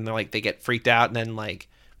and they're like, they get freaked out, and then like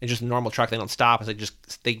it's just a normal truck. They don't stop, as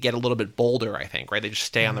they get a little bit bolder, I think, right? They just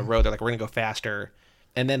stay on the road. They're like, we're gonna go faster.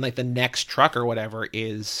 And then like the next truck or whatever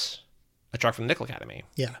is a truck from the Nickel Academy.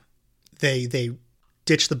 Yeah. They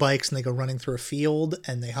ditch the bikes and they go running through a field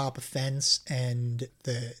and they hop a fence, and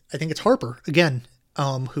I think it's Harper again,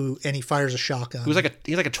 and he fires a shotgun. He's like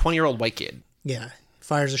a 20-year-old white kid. Yeah.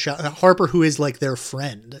 Fires a shot. Harper, who is like their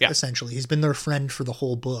friend, Yeah. essentially. He's been their friend for the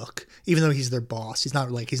whole book, even though he's their boss. He's not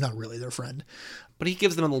really their friend. But he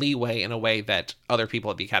gives them leeway in a way that other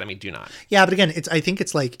people at the Academy do not. Yeah, but again, I think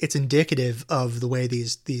it's indicative of the way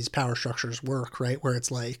these power structures work, right? Where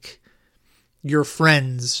it's like, you're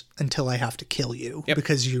friends until I have to kill you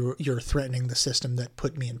because you're threatening the system that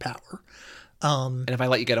put me in power. And if I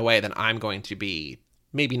let you get away, then I'm going to be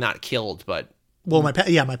maybe not killed, but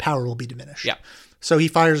my power will be diminished. Yeah. So he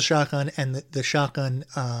fires a shotgun, and the shotgun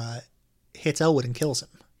hits Elwood and kills him.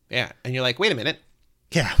 Yeah, and you're like, wait a minute.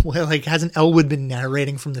 Yeah, well, like, hasn't Elwood been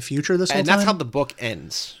narrating from the future this whole time? And that's how the book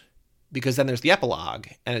ends, because then there's the epilogue,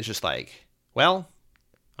 and it's just like, well,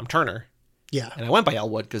 I'm Turner. Yeah. And I went by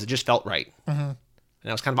Elwood because it just felt right. Mm-hmm. And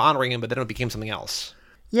I was kind of honoring him, but then it became something else.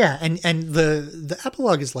 Yeah, and the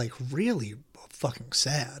epilogue is like really fucking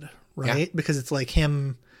sad, right? Yeah. Because it's like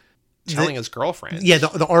him telling his girlfriend. Yeah,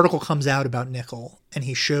 the article comes out about Nickel, and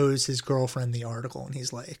he shows his girlfriend the article, and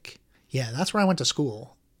he's like, yeah, that's where I went to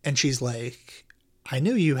school. And she's like, I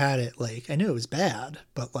knew you had it, like, I knew it was bad,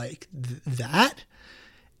 but like that?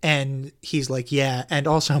 And he's like, yeah, and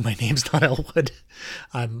also my name's not Elwood,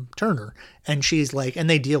 I'm Turner. And she's like, and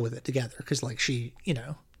they deal with it together, because like she, you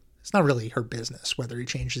know, it's not really her business whether he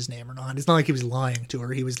changed his name or not. It's not like he was lying to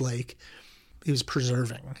her. He was like, he was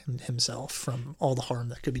preserving himself from all the harm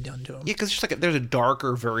that could be done to him. Yeah, because just like there's a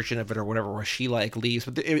darker version of it or whatever where she like leaves,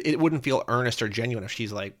 but it wouldn't feel earnest or genuine if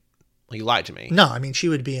she's like, well, you lied to me. No, I mean, she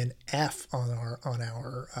would be an F on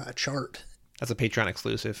our chart. That's a Patreon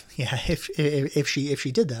exclusive. Yeah, if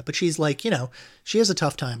she did that, but she's like, you know, she has a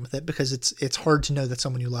tough time with it because it's hard to know that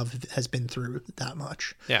someone you love has been through that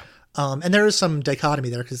much. Yeah. And there is some dichotomy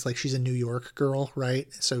there because like she's a New York girl, right?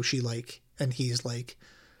 So she like, and he's like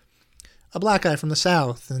a black guy from the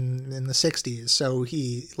South and in the 60s. So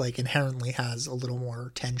he like inherently has a little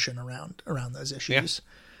more tension around those issues.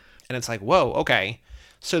 Yeah. And it's like, whoa, okay.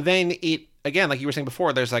 So then it, again, like you were saying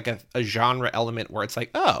before, there's like a genre element where it's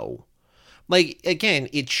like, oh, like, again,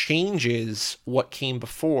 it changes what came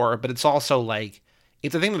before, but it's also like,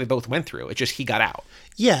 it's a thing that they both went through. It's just he got out.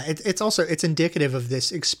 Yeah, it's also, it's indicative of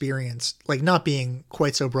this experience, like not being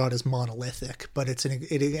quite so broad as monolithic, but it's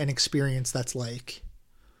an experience that's like,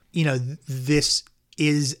 you know, this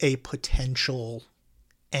is a potential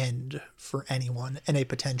end for anyone and a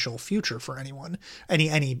potential future for anyone,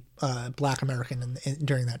 any Black American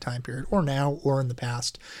during that time period, or now, or in the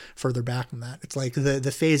past, further back than that. It's like the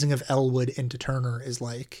phasing of Elwood into Turner is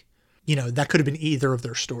like, you know, that could have been either of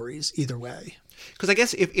their stories, either way. Because I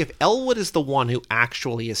guess if Elwood is the one who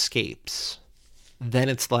actually escapes, then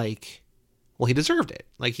it's like, well, he deserved it.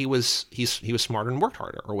 Like he was smarter and worked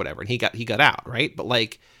harder or whatever, and he got out, right? But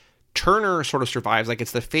like Turner sort of survives. Like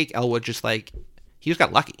it's the fake Elwood, just like he just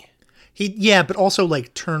got lucky. But also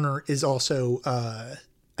like Turner is also,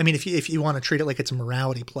 I mean, if you want to treat it like it's a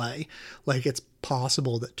morality play, like it's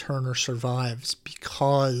possible that Turner survives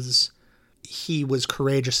because he was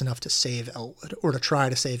courageous enough to save Elwood or to try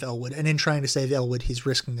to save Elwood. And in trying to save Elwood, he's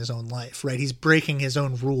risking his own life, right? He's breaking his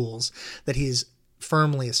own rules that he's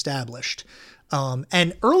firmly established.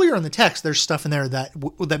 And earlier in the text, there's stuff in there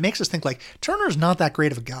that makes us think like Turner's not that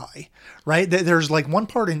great of a guy, right? There's like one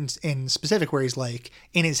part in specific where he's like,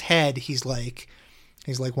 in his head, he's like,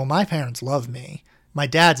 well, my parents love me. My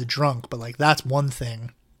dad's a drunk, but like, that's one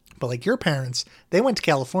thing. But like your parents, they went to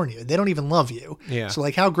California. They don't even love you. Yeah. So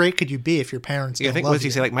like, how great could you be if your parents don't love you? I think what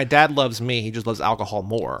he say, like, my dad loves me. He just loves alcohol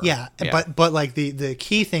more. Yeah. But like the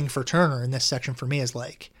key thing for Turner in this section for me is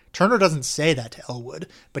like, Turner doesn't say that to Elwood,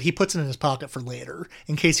 but he puts it in his pocket for later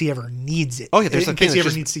in case he ever needs it. Oh yeah, there's in case he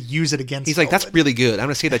ever needs to use it against. He's like, Elwood. that's really good. I'm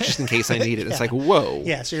gonna say that just in case I need it. It's like, whoa.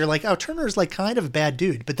 Yeah, so you're like, oh, Turner's like kind of a bad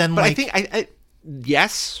dude, but then but like, I think I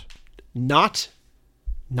yes, not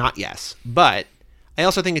yes, but I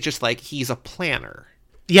also think it's just like he's a planner.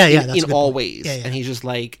 Yeah, in all ways, yeah. And he's just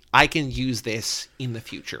like, I can use this in the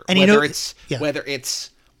future, and whether it's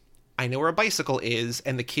I know where a bicycle is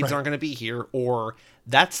and the kids aren't going to be here, or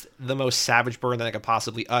that's the most savage burn that I could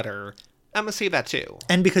possibly utter. I'm going to say that too.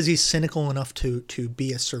 And because he's cynical enough to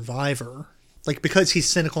be a survivor, like because he's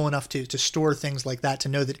cynical enough to store things like that, to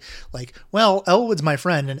know that like, well, Elwood's my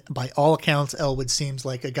friend. And by all accounts, Elwood seems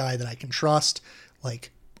like a guy that I can trust. Like,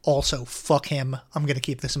 also, fuck him. I'm going to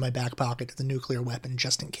keep this in my back pocket, the nuclear weapon,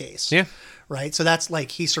 just in case. Yeah. Right? So that's like,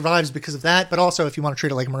 he survives because of that. But also, if you want to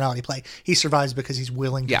treat it like a morality play, he survives because he's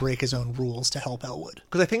willing to break his own rules to help Elwood.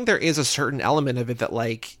 Because I think there is a certain element of it that,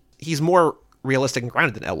 like, he's more realistic and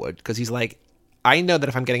grounded than Elwood. Because he's like, I know that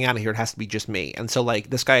if I'm getting out of here, it has to be just me. And so, like,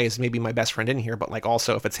 this guy is maybe my best friend in here. But, like,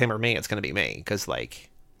 also, if it's him or me, it's going to be me. Because, like...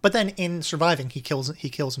 But then in surviving, he kills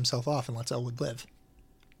himself off and lets Elwood live.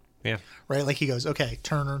 Yeah. Right? Like he goes, okay,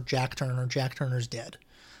 Jack Turner's dead.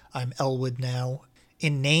 I'm Elwood now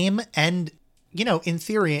in name and, in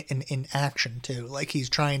theory, in action too. Like he's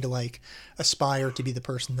trying to like aspire to be the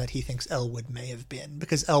person that he thinks Elwood may have been,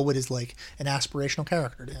 because Elwood is like an aspirational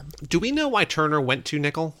character to him. Do we know why Turner went to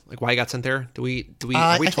Nickel? Like why he got sent there? Are we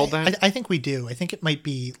told that? I think we do. I think it might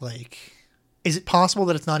be like, is it possible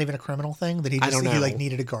that it's not even a criminal thing, that he like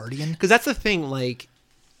needed a guardian? Because that's the thing, like,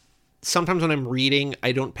 sometimes when I'm reading,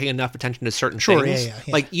 I don't pay enough attention to certain things. Yeah.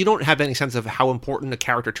 Like, you don't have any sense of how important a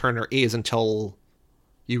character Turner is until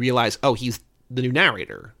you realize, oh, he's the new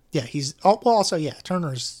narrator. Yeah,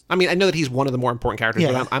 Turner's... I mean, I know that he's one of the more important characters,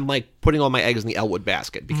 but I'm like putting all my eggs in the Elwood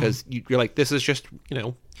basket, because you're like, this is just,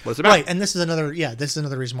 what it's about. Right, and this is another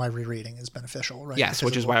reason why rereading is beneficial, right? Yes,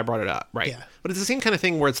 which is why I brought it up, right? Yeah. But it's the same kind of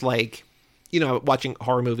thing where it's like, watching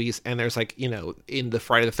horror movies, and there's like, in the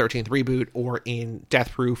Friday the 13th reboot, or in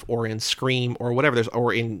Death Proof, or in Scream, or whatever,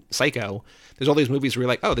 or in Psycho, there's all these movies where you're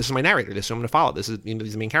like, oh, this is my narrator, this is who I'm going to follow, this is, these are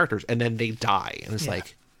the main characters, and then they die, and it's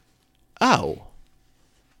like, oh,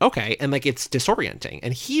 okay, and like it's disorienting.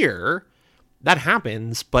 And here, that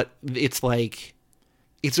happens, but it's like,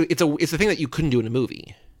 it's a thing that you couldn't do in a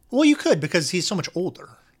movie. Well, you could, because he's so much older.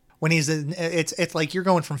 When he's it's like you're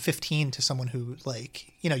going from 15 to someone who,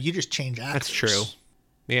 like, you just change actors. That's true.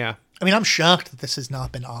 Yeah. I mean, I'm shocked that this has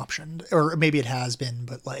not been optioned, or maybe it has been,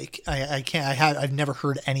 but like I've never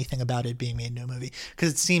heard anything about it being made into a movie,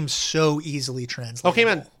 because it seems so easily translatable. Oh, it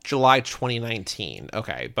came out July 2019.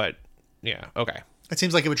 Okay, but yeah, okay. It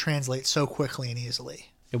seems like it would translate so quickly and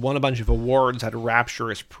easily. It won a bunch of awards, had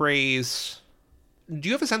rapturous praise. Do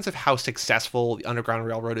you have a sense of how successful the Underground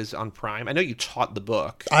Railroad is on Prime? I know you taught the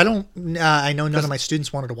book. I don't. I know none of my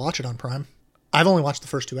students wanted to watch it on Prime. I've only watched the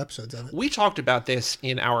first 2 episodes of it. We talked about this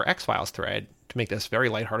in our X-Files thread to make this very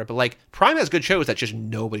lighthearted, but like Prime has good shows that just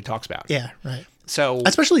nobody talks about. Yeah, right. So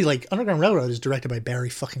especially like Underground Railroad is directed by Barry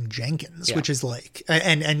fucking Jenkins, which is like,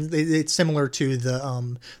 and it's similar to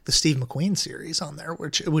the Steve McQueen series on there,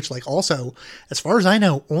 which like also, as far as I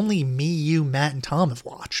know, only me, you, Matt, and Tom have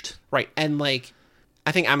watched. Right, and like,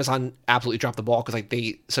 I think Amazon absolutely dropped the ball, because like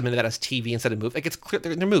they submitted that as TV instead of movie. Like, it's clear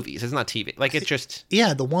they're movies. It's not TV. Like, it's just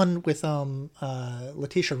the one with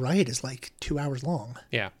Letitia Wright is like 2 hours long.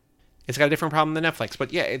 Yeah, it's got a different problem than Netflix.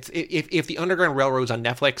 But yeah, it's if the Underground Railroad's on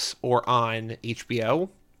Netflix or on HBO,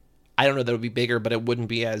 I don't know that it would be bigger, but it wouldn't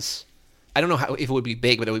be as. I don't know if it would be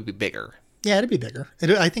big, but it would be bigger. Yeah, it'd be bigger.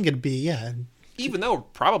 I think it'd be Even though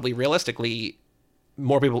probably realistically,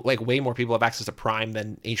 more people, like way more people, have access to Prime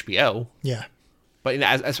than HBO. Yeah. But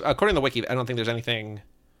as according to the wiki, I don't think there's anything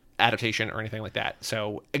adaptation or anything like that.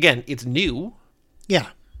 So again, it's new. Yeah.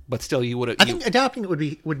 But still, you would have. I think adapting it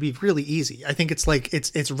would be really easy. I think it's like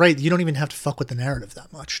it's right. You don't even have to fuck with the narrative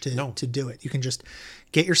that much to do it. You can just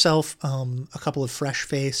get yourself a couple of fresh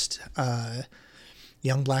faced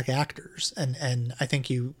young black actors, and I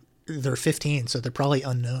think they're 15, so they're probably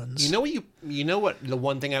unknowns. You know what the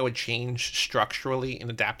one thing I would change structurally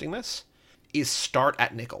in adapting this is start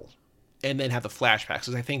at Nickel. And then have the flashbacks,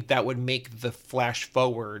 because I think that would make the flash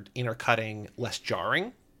forward intercutting less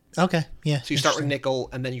jarring. Okay, yeah. So you start with Nickel,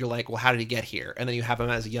 and then you're like, well, how did he get here? And then you have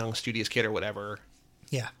him as a young, studious kid or whatever.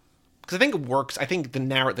 Yeah. Because I think it works. I think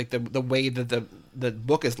the way that the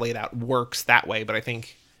book is laid out works that way, but I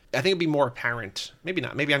think it'd be more apparent. Maybe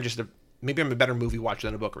not. Maybe I'm a better movie watcher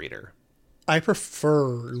than a book reader. I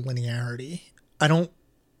prefer linearity. I don't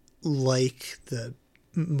like the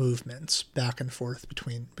movements back and forth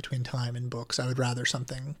between time and books. I would rather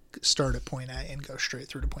something start at point A and go straight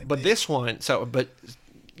through to point B. But this one, but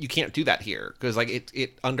you can't do that here, because like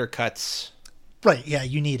it undercuts. Right? Yeah,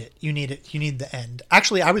 you need it. You need the end.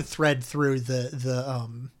 Actually, I would thread through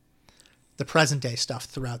the present day stuff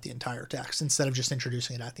throughout the entire text instead of just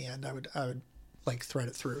introducing it at the end. I would like thread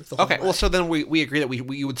it through the whole way. Well, so then we agree that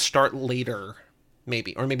we would start later,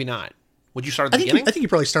 maybe, or maybe not. Would you start at the beginning? I think you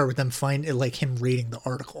probably start with them him reading the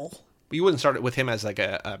article. But you wouldn't start it with him as like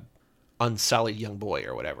a unsullied young boy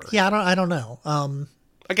or whatever. Yeah, I don't know.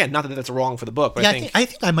 Again, not that that's wrong for the book, but yeah, I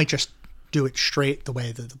think I might just do it straight the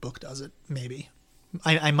way that the book does it. Maybe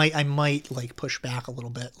I might like push back a little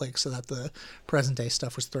bit, like so that the present day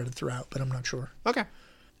stuff was threaded throughout, but I'm not sure. Okay.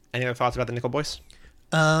 Any other thoughts about the Nickel Boys?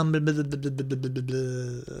 Yeah, I don't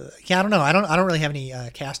know. I don't really have any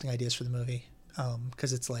casting ideas for the movie.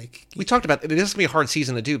 Because it's like we talked about, this is gonna be a hard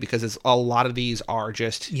season to do, because it's a lot of these are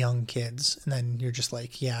just young kids, and then you're just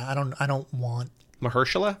like, yeah, I don't want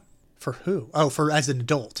Mahershala for who? Oh, for as an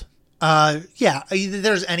adult. Yeah,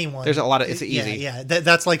 there's anyone. There's a lot of it's easy. Yeah.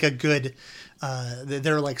 That's like a good.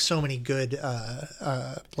 There are like so many good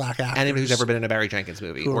black actors. Anybody who's ever been in a Barry Jenkins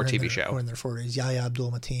movie or TV show or in their 40s. Yahya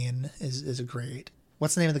Abdul-Mateen is a great.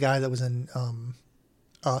 what's the name of the guy that was in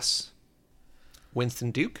Us? Winston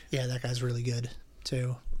Duke? Yeah, that guy's really good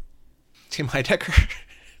too. Tim Heidecker?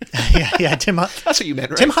 yeah, Tim. That's what you meant,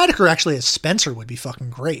 right? Tim Heidecker actually as Spencer would be fucking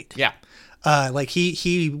great. Yeah. I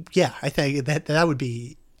think that would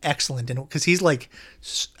be excellent, and because he's like,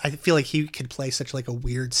 I feel like he could play such like a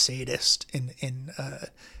weird sadist in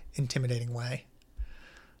intimidating way.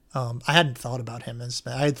 I hadn't thought about him as,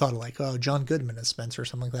 I had thought of like, oh, John Goodman as Spencer or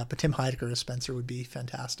something like that, but Tim Heidecker as Spencer would be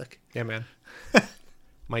fantastic. Yeah, man.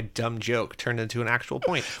 My dumb joke turned into an actual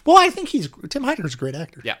point. Well, I think Tim Heidecker's a great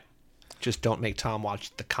actor. Yeah. Just don't make Tom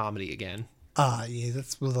watch the comedy again. Yeah,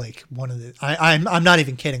 that's like one of the, I'm not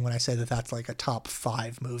even kidding when I say that that's like a top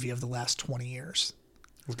 5 movie of the last 20 years.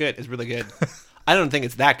 It's good. It's really good. I don't think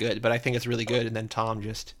it's that good, but I think it's really good. And then Tom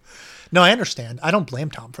just... No, I understand. I don't blame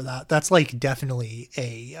Tom for that. That's like definitely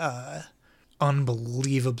a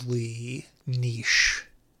unbelievably niche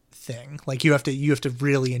thing. Like you have to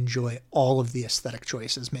really enjoy all of the aesthetic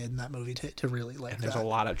choices made in that movie to really like and there's a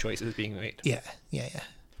lot of choices being made. Yeah.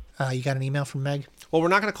 You got an email from Meg? Well, we're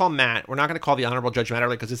not going to call Matt. We're not going to call the Honorable Judge Matt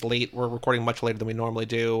early because it's late. We're recording much later than we normally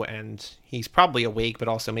do, and he's probably awake, but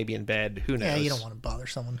also maybe in bed. Who knows? Yeah, you don't want to bother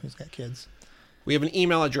someone who's got kids. We have an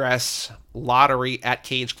email address,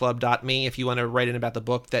 lottery@cageclub.me, if you want to write in about the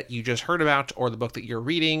book that you just heard about, or the book that you're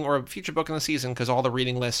reading, or a future book in the season, because all the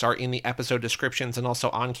reading lists are in the episode descriptions and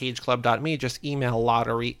also on cageclub.me. Just email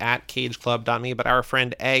lottery@cageclub.me. But our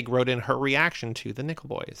friend Egg wrote in her reaction to the Nickel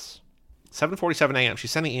Boys. 7:47 a.m. She's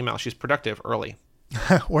sending emails. She's productive early.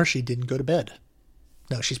 Or she didn't go to bed.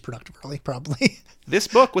 No, she's productive early, probably. This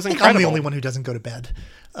book was incredible. I'm the only one who doesn't go to bed.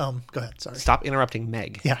 Go ahead, sorry. Stop interrupting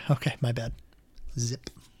Meg. Yeah, okay, my bad. Zip.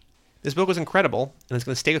 This book was incredible, and it's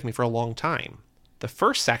going to stay with me for a long time. The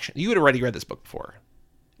first section... You had already read this book before.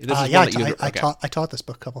 I taught this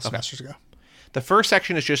book a couple semesters ago. The first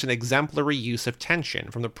section is just an exemplary use of tension.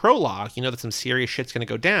 From the prologue, you know that some serious shit's going to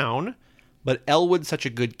go down... But Elwood's such a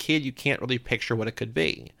good kid, you can't really picture what it could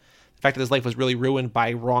be. The fact that his life was really ruined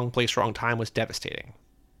by wrong place, wrong time was devastating.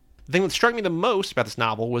 The thing that struck me the most about this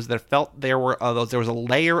novel was that it felt there was a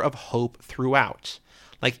layer of hope throughout.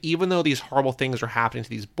 Like, even though these horrible things were happening to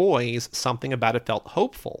these boys, something about it felt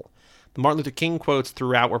hopeful. The Martin Luther King quotes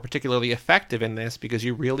throughout were particularly effective in this because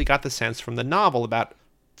you really got the sense from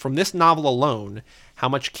this novel alone, how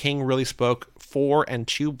much King really spoke for and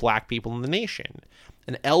to black people in the nation.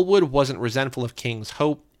 And Elwood wasn't resentful of King's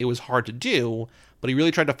hope. It was hard to do, but he really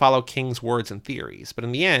tried to follow King's words and theories. But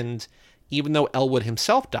in the end, even though Elwood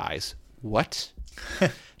himself dies, what?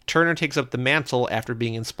 Turner takes up the mantle after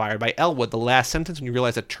being inspired by Elwood. The last sentence, when you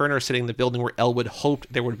realize that Turner is sitting in the building where Elwood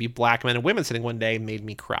hoped there would be black men and women sitting one day, made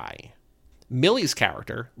me cry. Millie's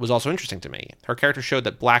character was also interesting to me. Her character showed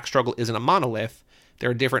that black struggle isn't a monolith. There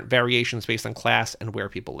are different variations based on class and where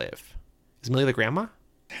people live. Is Millie the grandma?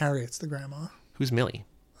 Harriet's the grandma. Who's Millie?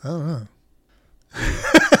 I don't know.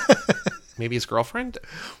 Maybe his girlfriend?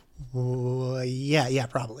 Yeah,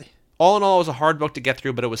 probably. All in all, it was a hard book to get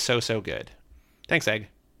through, but it was so good. Thanks, Egg.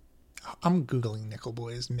 I'm Googling Nickel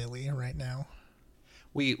Boys Millie right now.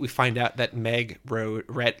 We find out that Meg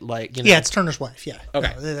read like, Yeah, it's Turner's wife, yeah.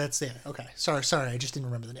 Okay. No, that's, yeah, okay. Sorry, I just didn't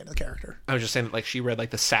remember the name of the character. I was just saying that like she read like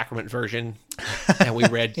the Sacrament version, and we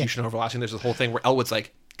read You Should Know Everlasting. There's this whole thing where Elwood's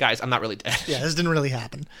like, guys, I'm not really dead. Yeah, this didn't really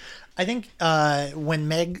happen. I think when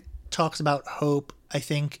Meg talks about hope, I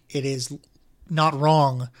think it is not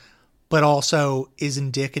wrong, but also is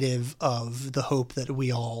indicative of the hope that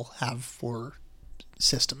we all have for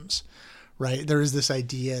systems, right? There is this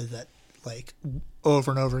idea that, like, over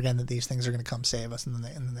and over again that these things are going to come save us, and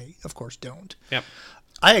then they of course don't. Yep.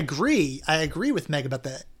 I agree with Meg about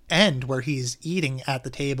the end where he's eating at the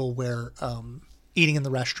table where eating in the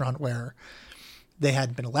restaurant where they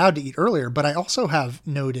hadn't been allowed to eat earlier, but I also have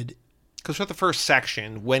noted... Because for the first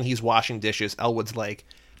section, when he's washing dishes, Elwood's like,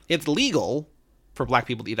 it's legal for black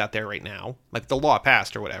people to eat out there right now. Like, the law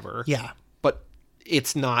passed or whatever. Yeah. But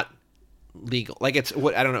it's not legal. Like, it's...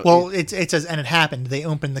 what I don't know. Well, it says, and it happened. They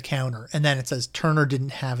opened the counter. And then it says, Turner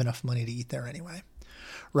didn't have enough money to eat there anyway.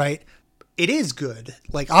 Right? It is good.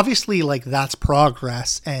 Like, obviously, like, that's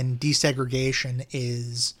progress, and desegregation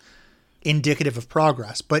is... indicative of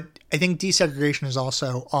progress, but I think desegregation is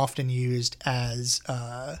also often used as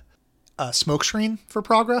a smokescreen for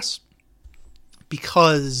progress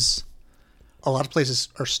because a lot of places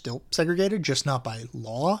are still segregated, just not by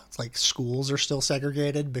law. It's like schools are still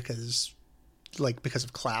segregated because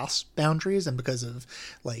of class boundaries and because of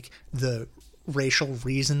like the racial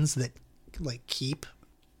reasons that like keep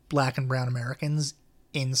black and brown Americans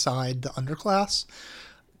inside the underclass.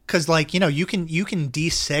 Because, like, you know, you can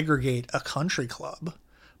desegregate a country club,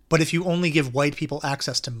 but if you only give white people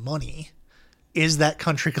access to money, is that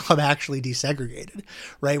country club actually desegregated,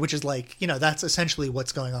 right? Which is like, that's essentially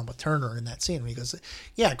what's going on with Turner in that scene. Where he goes,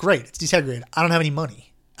 yeah, great, it's desegregated. I don't have any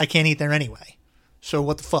money. I can't eat there anyway. So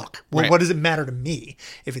what the fuck? Well, Right. what does it matter to me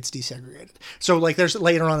if it's desegregated? So like there's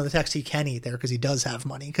later on in the text he can eat there because he does have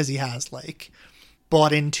money because he has like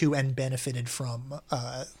bought into and benefited from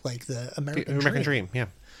like the American Dream, yeah.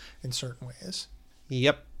 in certain ways.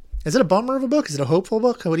 Yep. Is it a bummer of a book? Is it a hopeful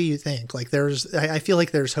book? What do you think? Like I feel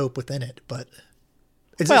like there's hope within it, but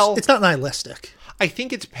it's not nihilistic. I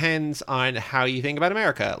think it depends on how you think about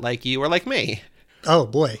America, like you or like me. Oh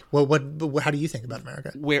boy. Well, how do you think about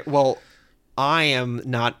America? Well, I am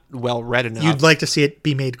not well read enough. You'd like to see it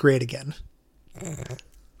be made great again.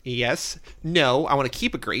 Yes. No, I want to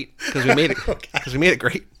keep it great because we made it because we made it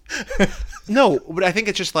great. No, but I think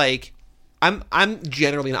it's just like I'm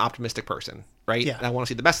generally an optimistic person, right? Yeah. And I want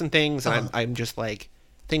to see the best in things, and I'm just like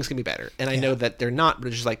things can be better, and I know that they're not, but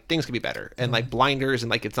it's just like things can be better, and like blinders, and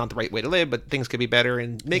like it's not the right way to live, but things could be better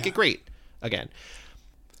and make it great again.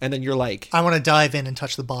 And then you're like, I want to dive in and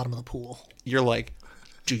touch the bottom of the pool. You're like,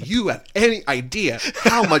 do you have any idea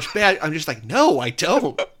how much bad? I'm just like, no, I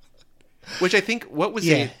don't. Which I think, what was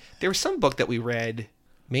it? There was some book that we read,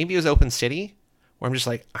 maybe it was Open City, where I'm just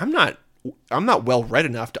like, I'm not well read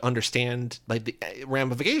enough to understand like the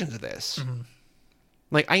ramifications of this. Mm-hmm.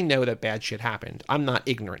 Like, I know that bad shit happened. I'm not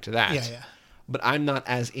ignorant to that. Yeah. But I'm not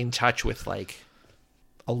as in touch with like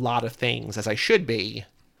a lot of things as I should be,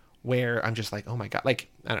 where I'm just like, oh my God, like,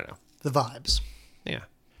 I don't know. The vibes. Yeah.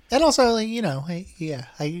 And also, like,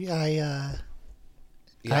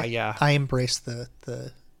 I embrace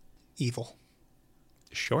the evil.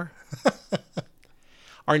 Sure.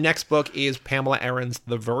 Our next book is Pamela Erens'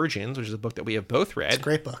 The Virgins, which is a book that we have both read. It's a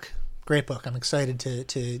great book. Great book. I'm excited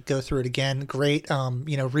to go through it again. Great,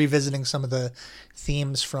 revisiting some of the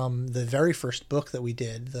themes from the very first book that we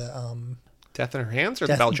did. The Death in Her Hands or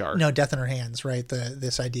The Bell Jar? No, Death in Her Hands, right?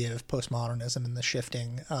 This idea of postmodernism and the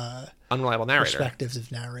shifting unreliable narrator perspectives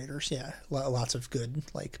of narrators. Yeah, lots of good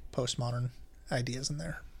like postmodern ideas in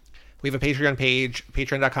there. We have a Patreon page,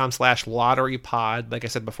 patreon.com/lotterypod. Like I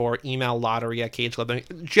said before, email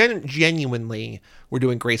lottery@cageclub. Genuinely, we're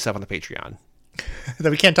doing great stuff on the Patreon. That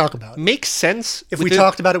we can't talk about. Makes sense. If we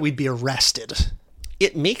talked about it, we'd be arrested.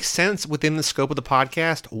 It makes sense within the scope of the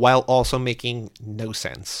podcast while also making no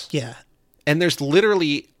sense. Yeah. And there's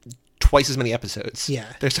literally twice as many episodes.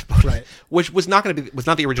 Yeah. Right. Which was not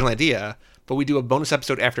the original idea, but we do a bonus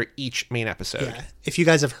episode after each main episode. Yeah. If you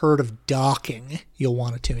guys have heard of docking, you'll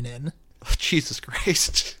want to tune in. Oh, Jesus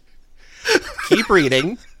Christ. Keep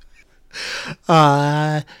reading.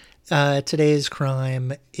 Today's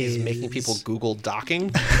crime is making people Google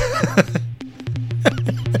docking.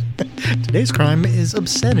 Today's crime is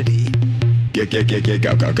obscenity.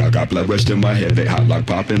 Got blood rush to my head, they hot lock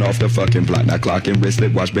popping off the fucking block, now clocking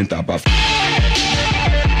wristlet watch been top off.